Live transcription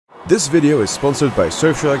This video is sponsored by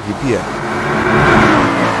Surfshark VPN.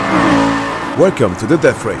 Welcome to the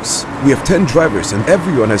death race. We have 10 drivers and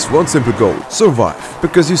everyone has one simple goal: survive.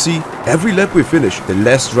 Because you see, every lap we finish, the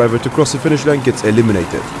last driver to cross the finish line gets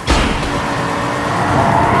eliminated.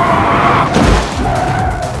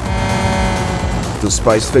 To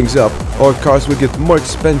spice things up, our cars will get more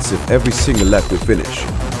expensive every single lap we finish.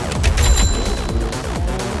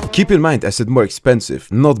 Keep in mind I said more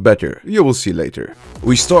expensive, not better, you will see later.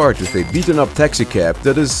 We start with a beaten up taxi cab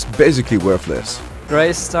that is basically worthless.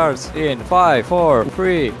 Race starts in 5, 4,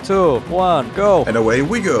 3, 2, 1, go! And away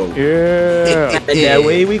we go! Yeah! And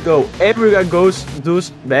away we go. Everyone goes,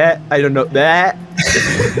 does that, I don't know, that.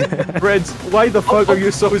 Friends, why the fuck are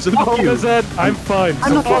you so slow? I'm fine.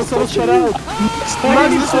 So shut up.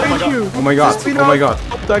 Oh my god, oh my god.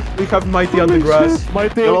 We have Mighty on the grass.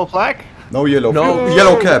 Mighty. Yellow flag? No yellow. No.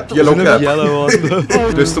 Yellow cap, yellow cap. Yellow on.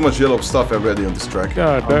 There's too much yellow stuff already on this track.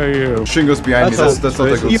 God damn you. Shingo's behind me, that's not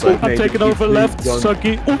a good sign. I'm taking over left,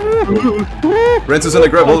 Suchy. Rents is in a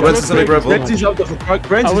gravel, Rents is in a gravel. Rents is out of the truck.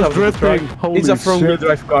 Rents is out of the truck. It's a front-wheel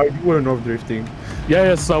drive car. You were not drifting.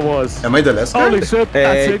 Yes, I was. Am I the last guy? Holy shit,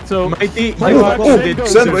 that's it, so... Mighty,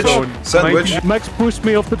 Sandwich. Max pushed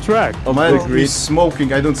me off the track. Oh man, he's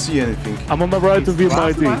smoking, I don't see anything. I'm on the right to be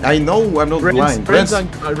Mighty. I know, I'm not blind. Rents and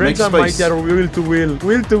Mighty are wheel to wheel.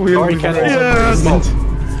 Wheel to wheel. Yes!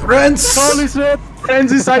 Rents! Holy shit!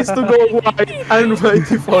 Rents decides to go wide and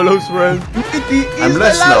Mighty follows Rents. I'm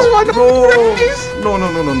less now. No.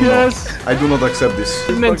 Yes! I do not accept this.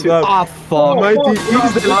 Mighty is the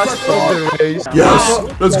last of the race. Yes!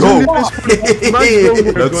 Let's go!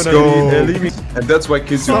 Let's go! go! And that's why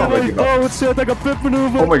kids do not waking up. Oh shit, I got pit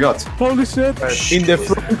maneuver! Oh my god. Holy shit! In the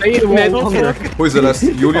front, Who is the last?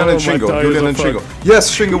 Julian and Shingo. Julian and Shingo.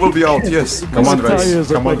 Yes, Shingo will be out. Yes. Come on,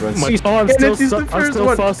 Rents. Come on, Rents. Oh, I'm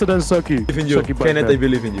still faster than Suchy. Kenneth, I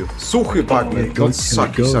believe in you. Suchy Bagnet, not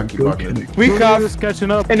Sucky Bagnet. We have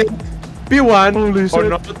catching up. P1 Holy or shit.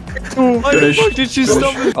 not. Finish. Did she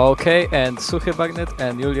stop it? Okay, and Suchy Bagnet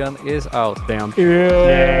and Julian is out. Damn.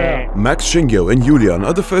 Yeah! Max, Shingo and Julian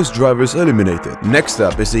are the first drivers eliminated. Next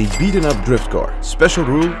up is a beaten up drift car. Special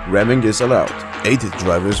rule, ramming is allowed. 8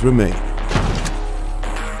 drivers remain.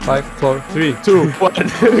 5, 4, 3, 2, 1,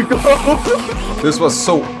 go! This was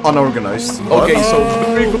so unorganized. Okay, so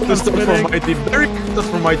very good start from Mighty, very good start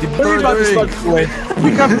from Mighty, very bad start from Mighty. We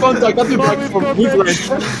have contact at the back from Woodrange.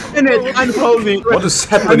 Kenneth and Holy. What is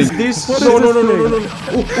happening? This? No.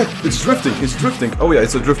 It's drifting. Oh yeah,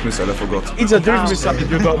 it's a drift missile, I forgot. It's a drift missile,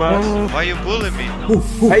 you dumbass. Why you bullying me?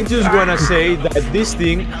 I just wanna say that this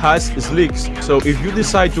thing has slicks. So if you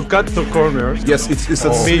decide to cut the corners, Yes, it's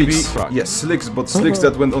that maybe- slicks. Yes, slicks, but slicks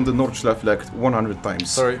that went on the Nordschleife like 100 times.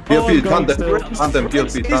 Sorry. PLP, Oh, tandem,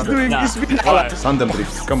 PLP, he's doing this with tandem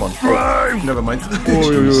drift, come on. Oh, never mind.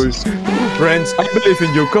 Friends, I believe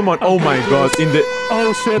in you. Come on. Oh my god. In the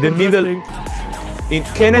Oh shit, The I'm middle- drifting. in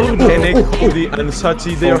Kenneth, Holy and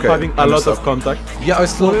Suchy, they are Okay, having a lot of contact. Yeah, I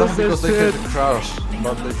slowed down What is because this they shit? could crash,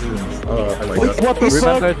 but they didn't. Oh my god. What the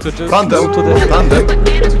Remember fuck? to just Tandem, go to the... tandem.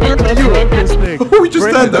 This thing. We just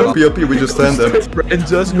stand up. PLP, we just stand up. And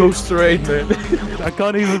just go straight, man. I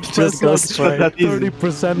can't even press go straight.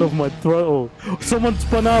 30% of my throttle. Someone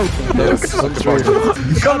spun out.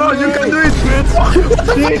 Come on, you can do it, man.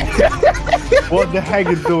 What the heck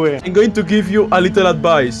is doing? I'm going to give you a little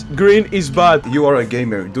advice. Green is bad. You are a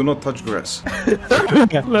gamer, do not touch grass.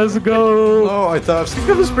 Let's go. Oh, I touched. You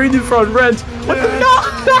have a sprint in front, Rent.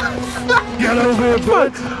 Get over here,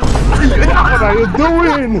 bud. What are you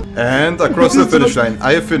doing? And across the finish line.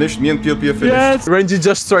 I have finished, me and PLP have finished. Yes. Range is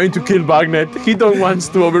just trying to kill Bagnet. He don't want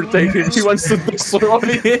to overtake him. He wants to destroy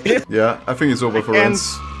him. Yeah, I think it's over for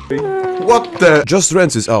Rents. What the? Just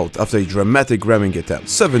Rents is out after a dramatic ramming attempt.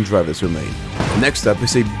 7 drivers remain. Next up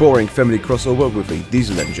is a boring family crossover with a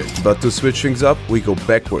diesel engine. But to switch things up, we go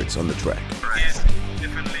backwards on the track.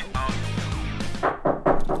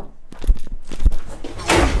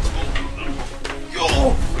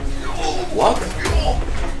 What?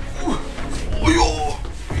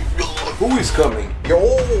 Who is coming? Yo!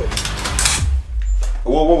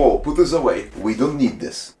 Whoa, put this away. We don't need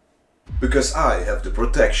this. Because I have the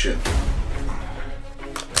protection.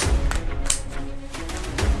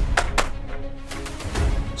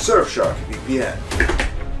 Surfshark VPN.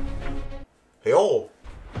 Yo!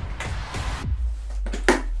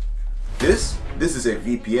 This is a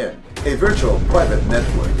VPN, a virtual private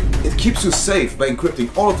network. It keeps you safe by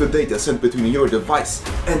encrypting all of the data sent between your device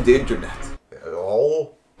and the internet.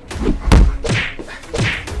 Oh.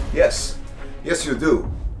 Yes you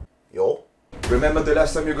do. Yo. Remember the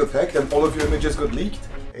last time you got hacked and all of your images got leaked?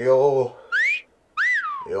 Yo.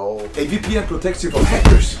 A VPN protects you from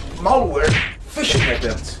hackers, malware, phishing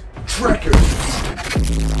attempt, tracker,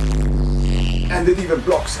 and it even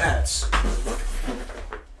blocks ads.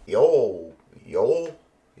 Yo.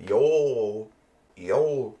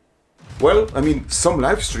 Well, I mean, some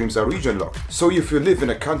live streams are region locked. So if you live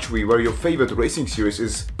in a country where your favorite racing series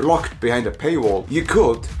is blocked behind a paywall, you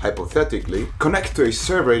could, hypothetically, connect to a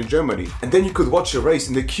server in Germany, and then you could watch a race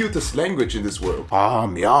in the cutest language in this world.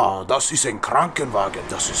 Ja, das ist ein Krankenwagen,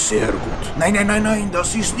 das ist sehr gut. Nein,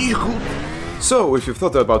 das ist nicht gut. So, if you've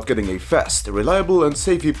thought about getting a fast, reliable and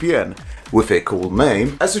safe VPN with a cool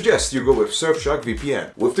name, I suggest you go with Surfshark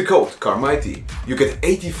VPN. With the code CARMIGHTY, you get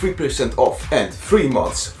 83% off and 3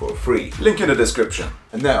 months for free. Link in the description.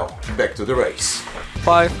 And now, back to the race.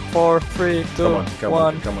 5, 4, 3, 2,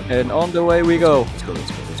 1, and on the way we go. Let's go.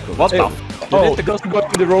 What the? Oh, you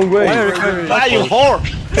got the wrong way. You whore!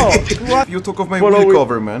 You took off my wheel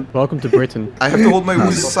cover, man. Welcome to Britain. I have to hold my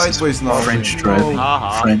wheel sideways now. French dread.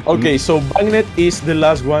 Okay, so Bagnet is the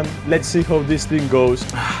last one. Let's see how this thing goes.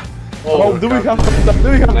 Oh, do we have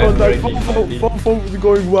contact? Phone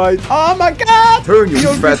going wide. Oh my god! Turn,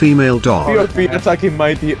 you fat Female dog. PLP attacking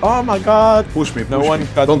Mighty. Oh my god! Push me. No one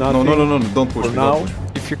cut don't, nothing. No, don't push me. Now,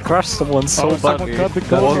 If you crush someone so badly, we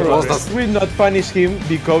will not punish him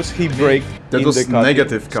because he braked. That was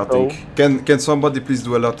negative cutting. Can somebody please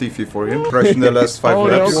do a Latifi for him? Crash in the last 5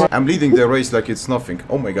 laps. Okay. I'm leading the race like it's nothing.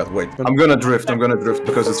 Oh my god, wait. I'm gonna drift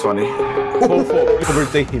because it's funny.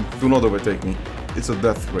 Overtake him. Do not overtake me. It's a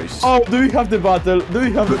death race. Oh, do we have the battle? Do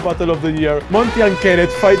we have the battle of the year? Monty and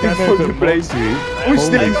Kenneth fighting for the race.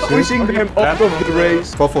 Pushing them out of the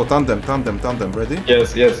race. Fofo, tandem, ready?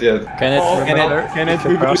 Yes. Kenneth,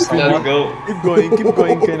 we will see. Let's go. Keep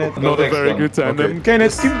going, Kenneth. Not a very good time. Okay.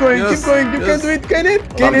 Kenneth, keep going. You can do it,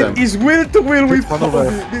 Kenneth. Kenneth is will to will with Fofo.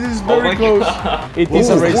 This is very close. It is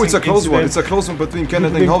a racing it's a close one. incident. It's a close one between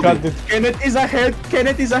Kenneth and Haldi.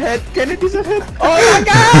 Kenneth is ahead. Oh my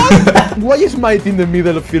god! Why is Mighty in the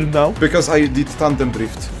middle of field now? Because I did tandem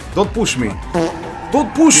drift. Don't push me.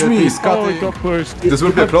 Don't push me. Oh, it got pushed. This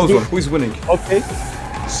will be a close one. Who is winning? Okay.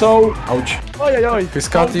 So, Ouch. He's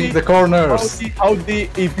cutting the corners. Audi,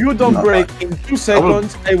 if you don't break in 2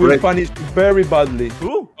 seconds, I will punish you very badly.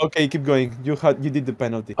 Okay, keep going. You did the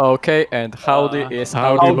penalty. Okay, and Howdy is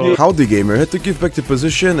out. Howdy Gamer had to give back the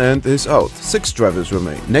position and is out. 6 drivers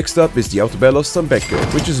remain. Next up is the Autobello Stambecker,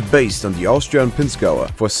 which is based on the Austrian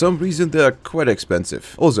Pinzgauer. For some reason they are quite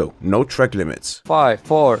expensive. Also, no track limits. 5,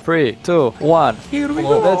 4, 3, 2, 1. Here we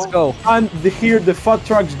go. Let's go. And here the fat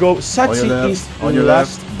trucks go. Suchy is on your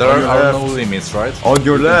left. There are no limits, right? On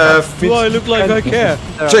your left. Do I look like I care?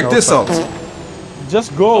 Check this out.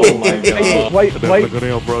 Just go. Oh my god. Why?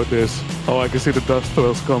 Real bro this. Oh, I can see the dust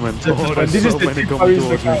twirls coming. Oh, there's This is so the many tip coming of the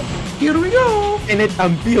towards me. car. Here we go. Kenneth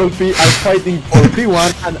and PLP are fighting for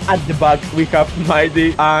P1, and at the back we have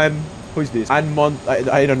Mighty and who is this? And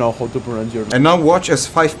I don't know how to pronounce your name. And now watch as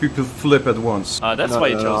 5 people flip at once. That's why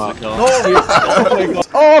you chose the car. Oh my god.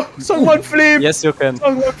 Oh, someone flip. Yes, you can.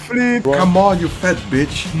 Someone flip. Come on, you fat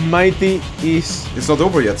bitch. Mighty is It's not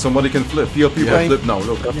over yet. Somebody can flip. PLP will Right. flip now.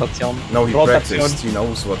 Look. Rotation. Now he Rotation. practiced. He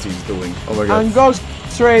knows what he's doing. Oh my god. and goes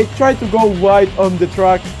straight. Try to go wide on the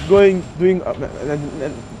track. Doing.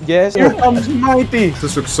 Yes. Here comes Mighty.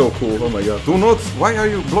 This looks so cool. Oh my god. Do not. Why are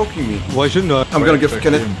you blocking me? Why shouldn't I? I'm gonna give Wait,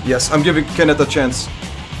 Kenneth. him. Yes, I'm giving Kenneth a chance.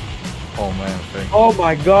 Oh man, thank Oh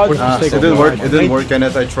my god. It didn't work. It didn't work,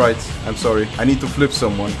 Kenneth. I tried. I'm sorry. I need to flip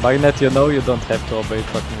someone. Bagnet, you know you don't have to obey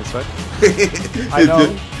trucking this, right? I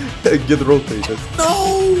know. Get rotated.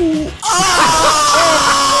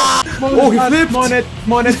 Monet, Oh, he flipped.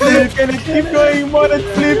 Monet flip. Kenneth, keep going. Monet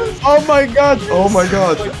flip. Oh my god. Oh my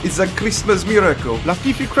god. It's a Christmas miracle.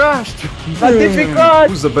 Latifi crashed. Latifi crashed.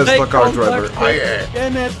 Who's the best car driver?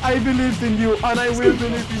 Kenneth, I believed in you, and I will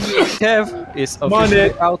believe in you. Kev is officially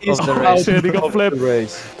Monet out is of the out race. He got of flipped. the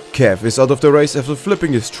race. Kev is out of the race after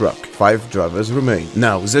flipping his truck. 5 drivers remain.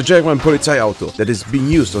 Now, the German Polizeiauto that is being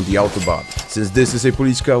used on the Autobahn. Since this is a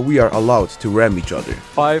police car, we are allowed to ram each other.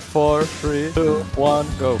 5, 4, 3, 2, 1,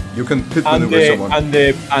 go. You can pit And maneuver someone.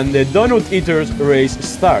 the donut eaters race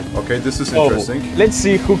start. Okay, this is So, interesting. let's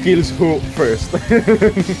see who kills who first.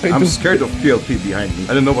 I'm scared of PLP behind me.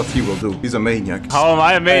 I don't know what he will do. He's a maniac. How am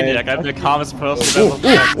I a maniac? I'm the calmest person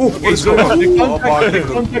ever. What is going on?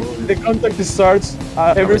 The contact starts.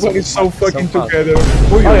 Everyone is so fucking together.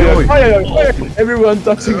 Oi, oi, oi. Everyone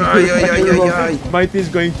touching. Ay, ay, ay, ay, ay. Mighty is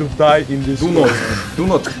going to die in this. Do not. Do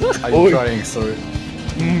not. I'm trying, sorry.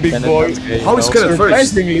 Big Kenneth, boy. that's gay, How is no? Kenneth first?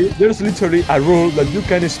 Surprisingly, there's literally a rule that you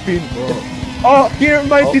can spin Oh, here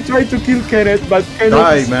Mighty tried to kill Kenneth, but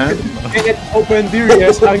Kenneth, Kenneth opened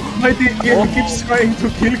DRS and Mighty keeps trying to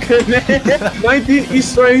kill Kenneth. Mighty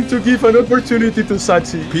is trying to give an opportunity to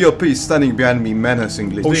Suchy. PLP is standing behind me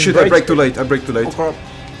menacingly. Oh shit, right I brake too late, I brake too late.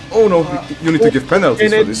 Oh no, you need to give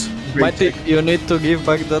penalties for this. Mighty, you need to give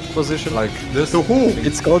back that position. Like this. To who?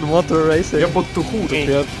 It's called motor racing. Yeah, but to who?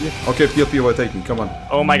 PLP. Okay, PLP overtake me, come on.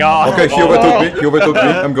 Oh my god. Okay, he overtook me,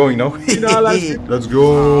 I'm going now. Let's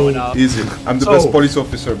go. Easy. I'm the best police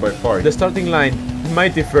officer by far. The starting line,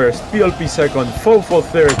 Mighty first, PLP second, Fofo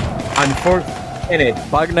third, and fourth, Kenneth.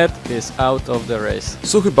 Bagnet is out of the race.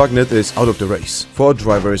 Suchy Bagnet is out of the race. 4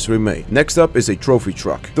 drivers remain. Next up is a trophy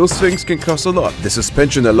truck. Those things can cost a lot. The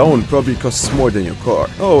suspension alone probably costs more than your car.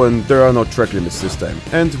 Oh, and there are no track limits this time.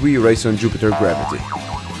 And we race on Jupiter Gravity.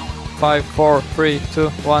 5, 4, 3, 2,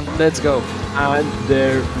 1, let's go. And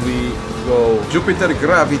there we go. Jupiter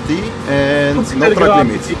Gravity and no track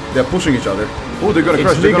Gravity. limit. They're pushing each other. Oh, they're gonna It's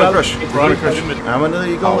crash, they're legal. gonna crash. It's They're gonna legal. crash. I'm an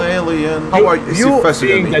illegal alien. How are you? Is he You faster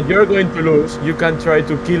than think me? that you're going to lose, you can try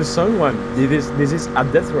to kill someone. This is a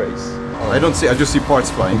death race. I don't see, I just see parts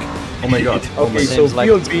flying. Oh my god. Okay, so Seems like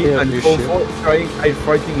PLP and you Fofo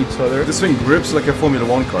fighting each other. This thing grips like a Formula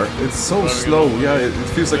 1 car. It's so slow, yeah, it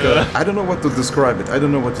feels like a... I don't know what to describe it, I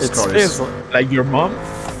don't know what this car is. Like your mom?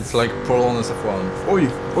 It's like Prolonus F1. Oi,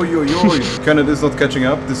 oi, oi, oi. Canada is not catching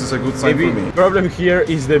up, this is a good sign Maybe for me. the problem here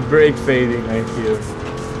is the brake fading, I hear.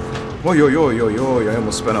 Oi, oi, oi, oi, oi, I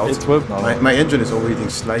almost spun out. It will. My engine is overheating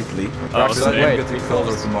slightly. Oh, So I'm wait. getting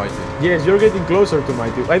closer to Mighty. Yes, you're getting closer to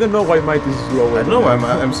Mighty. I don't know why Mighty is slower. I know,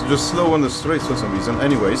 I'm just slow on the straights for some reason.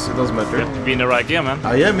 Anyways, it doesn't You matter. have to be in the right gear, man.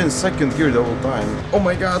 I am in second gear the whole time. Oh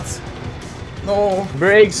my god. No.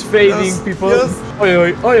 Brakes fading, Yes, people. yes. Oi,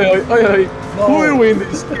 oi, oi, oi, oi, oi. Who will win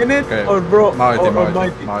this? Kenneth Okay. or bro? Mighty, or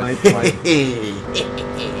Mighty.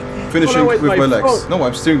 Finishing Hold on, with wait, my my legs. phone. No,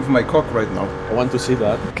 I'm steering with my cock right now. I want to see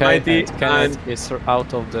that. Kenneth and is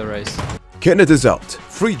out of the race. Kenneth is out.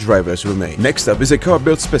 3 drivers remain. Next up is a car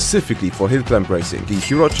built specifically for hill climb racing, the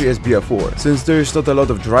Hirochi SBR4. Since there is not a lot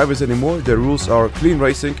of drivers anymore, the rules are clean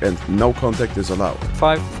racing and no contact is allowed.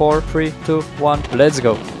 5, 4, 3, 2, 1, let's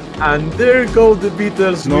go. And there go the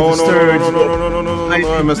Beatles No, with no, Surge. no, no, no, no, no, no, no,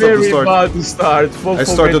 no, I messed up the Very start. bad to start. Fofo I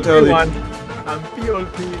started gets early. P1 and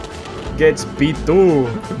PLP gets P2.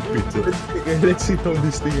 Let's see how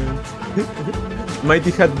this thing ends.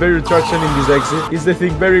 Mighty had better traction in this exit. Is the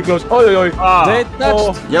thing very close? Oi, oi, oi. They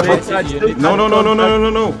touched. Yeah, They but touched it no, and no, no, no, no, no, no,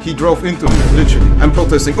 no. He drove into me, literally. I'm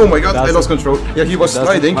protesting. Oh my god, I lost control. Yeah, he was Doesn't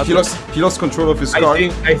sliding. He matter. lost control of his car. I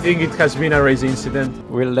think it has been a race incident.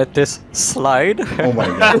 We'll let this slide. Oh my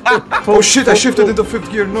god. Oh shit, I shifted into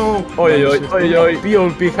 5th gear. No. Oi, oi, oi, oi.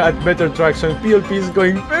 PLP had better traction. PLP is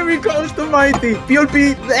going very close to Mighty.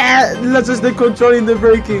 PLP loses the control in the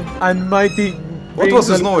braking. And Mighty... What was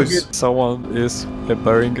this noise? Someone is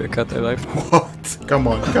burying a cat alive. What? Come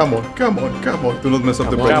on, come on, come on, come on. Do not mess up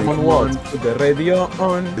the braking. Come on, what? Put the radio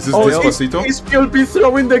on. Is this Despacito? Is PLP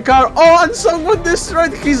throwing the car? Oh, and someone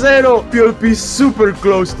destroyed his aero. PLP is super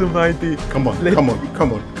close to Mighty. Come on, come on,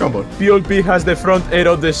 come on, come on. PLP has the front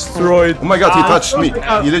aero destroyed. Oh my god, he touched me.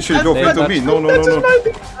 He literally drove into me. No, no, no,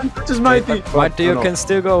 no. Touches Mighty. Mighty, you no. can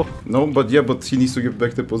still go. No, but yeah, but he needs to give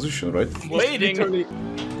back the position, right? Waiting.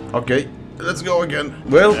 Okay, let's go again.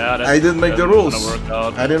 Well, Yeah, I didn't make the that's rules. gonna work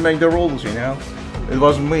out. I didn't make the rules, you know. It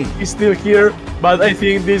wasn't me. He's still here, but I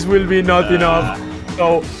think this will be not enough.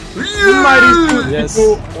 So, Mighty Yes.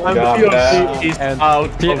 and PLP is And out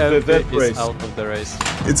of the PLP death is race. out of the race.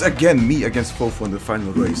 It's again me against Fofo in the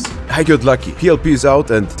final race. I got lucky. PLP is out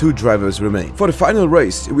and 2 drivers remain. For the final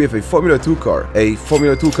race, we have a Formula 2 car. A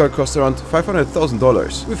Formula 2 car costs around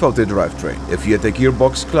 $500,000 without a drivetrain. If you add a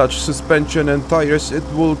gearbox, clutch, suspension and tires, it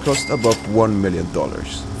will cost above $1 million.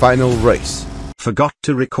 Final race. Forgot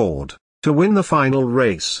to record. To win the final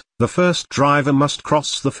race, the first driver must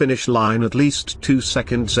cross the finish line at least 2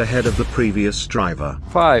 seconds ahead of the previous driver.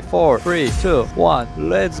 5, 4, 3, 2, 1,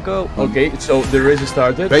 let's go. Okay, so the race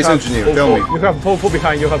started. Race engineer, tell me. You have Fofo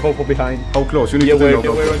behind, you have Fofo behind. How close? You need They to were, know they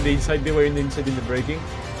how were close. on the inside, they were in the inside in the braking.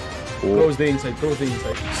 Close the inside, close the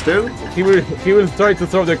inside. Still? He will try to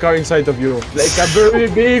throw the car inside of you. Like a very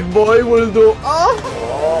big boy will do.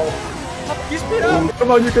 Oh! Speed up!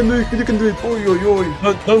 Come on, you can do it, you can do it. Oi, oi, oi.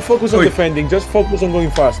 Don't focus on Oi. defending, just focus on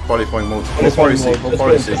going fast. Qualifying mode. How far is he? How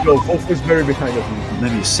far is he? Let's go, Fofo is very behind of you.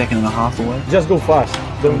 Maybe a second and a half away. Just go fast.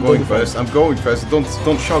 Don't I'm going fast. I'm going fast.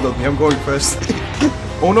 Don't shout at me. I'm going fast.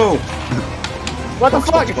 Oh no! What the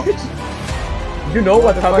fuck? You know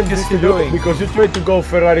what happened fuck is this he to you? doing? Because you tried to go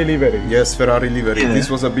Ferrari livery. Yes, Ferrari livery. Yeah. This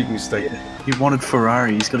was a big mistake. He wanted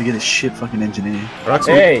Ferrari. He's got to get his shit fucking engineered.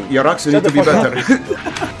 Hey, your axle shut need to the be fuck better.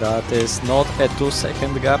 That is not a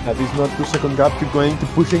 2-second gap. That is not 2-second gap. Keep going, keep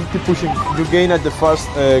pushing, keep pushing. You gain at the first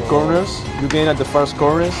corners. You gain at the first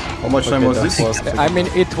corners. How much time was this? I mean,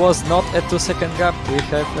 it was not a 2-second gap. We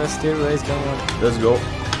have a still race going on. Let's go.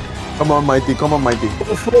 Come on, Mighty, come on, Mighty.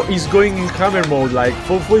 Fofo is going in hammer mode, like,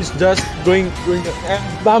 Fofo is just going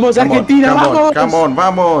vamos, Argentina, vamos! Come on,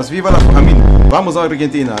 vamos! Viva la... vamos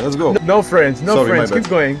Argentina, let's go. No friends, no friends, keep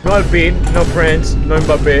going. No Alpine, no friends, no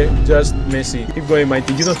Mbappe, just Messi. Keep going,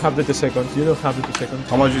 Mighty. You don't have the 2 seconds, you don't have the 2 seconds.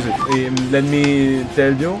 How much is it? Let me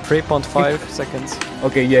tell you. 3.5 seconds.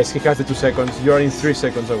 Okay, yes, he has the 2 seconds. You are in 3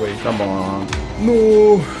 seconds away. Come on.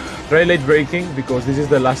 No! Try late braking, because this is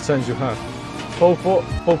the last chance you have.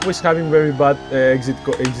 Fofo is having very bad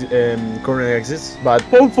corner exits, but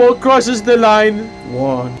Fofo crosses the line.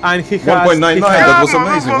 And he has 1.99, that was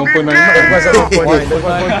amazing. 1.99.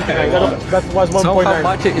 That was 1.9. Somehow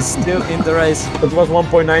Maki is still in the race. That was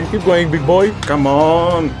 1.9. Keep going, big boy. Come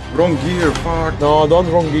on. Wrong gear, fuck. No, don't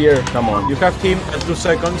wrong gear. Come on. You have him at 2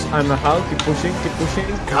 seconds and a half. Keep pushing, keep pushing.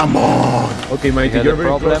 Come on. Okay, Mighty, you're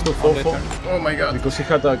very close to Fofo. Oh my god. Because he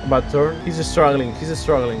had a bad turn. He's struggling,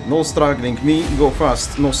 No struggling. Me, go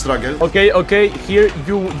fast. No struggle. Okay, here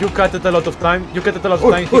you cut it a lot of time. He had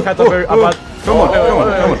a very bad...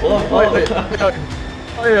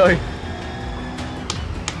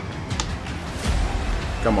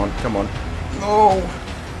 Come on. Come on. No.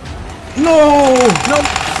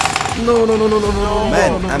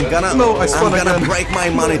 Man, I'm gonna break my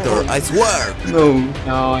monitor, I swear! No.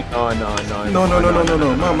 No.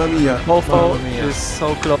 Mamma mia. Fofo is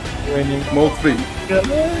so close to winning. Mode 3.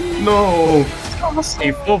 No.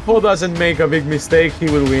 If Fofo doesn't make a big mistake, he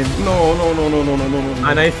will win. No.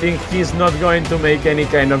 And I think he's not going to make any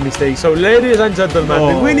kind of mistake. So, ladies and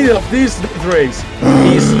gentlemen, the winner of this race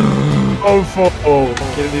is Fofo.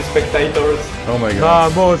 Kill the spectators. Oh my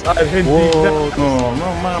god. Vamos, Argentina. Oh,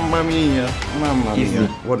 mamma mia.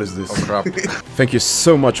 What is this? Oh crap. Thank you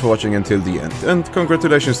so much for watching until the end, and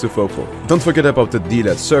congratulations to Fofo. Don't forget about the deal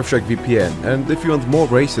at Surfshark VPN, and if you want more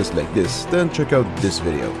races like this, then check out this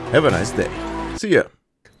video. Have a nice day. See ya.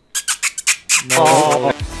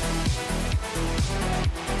 No.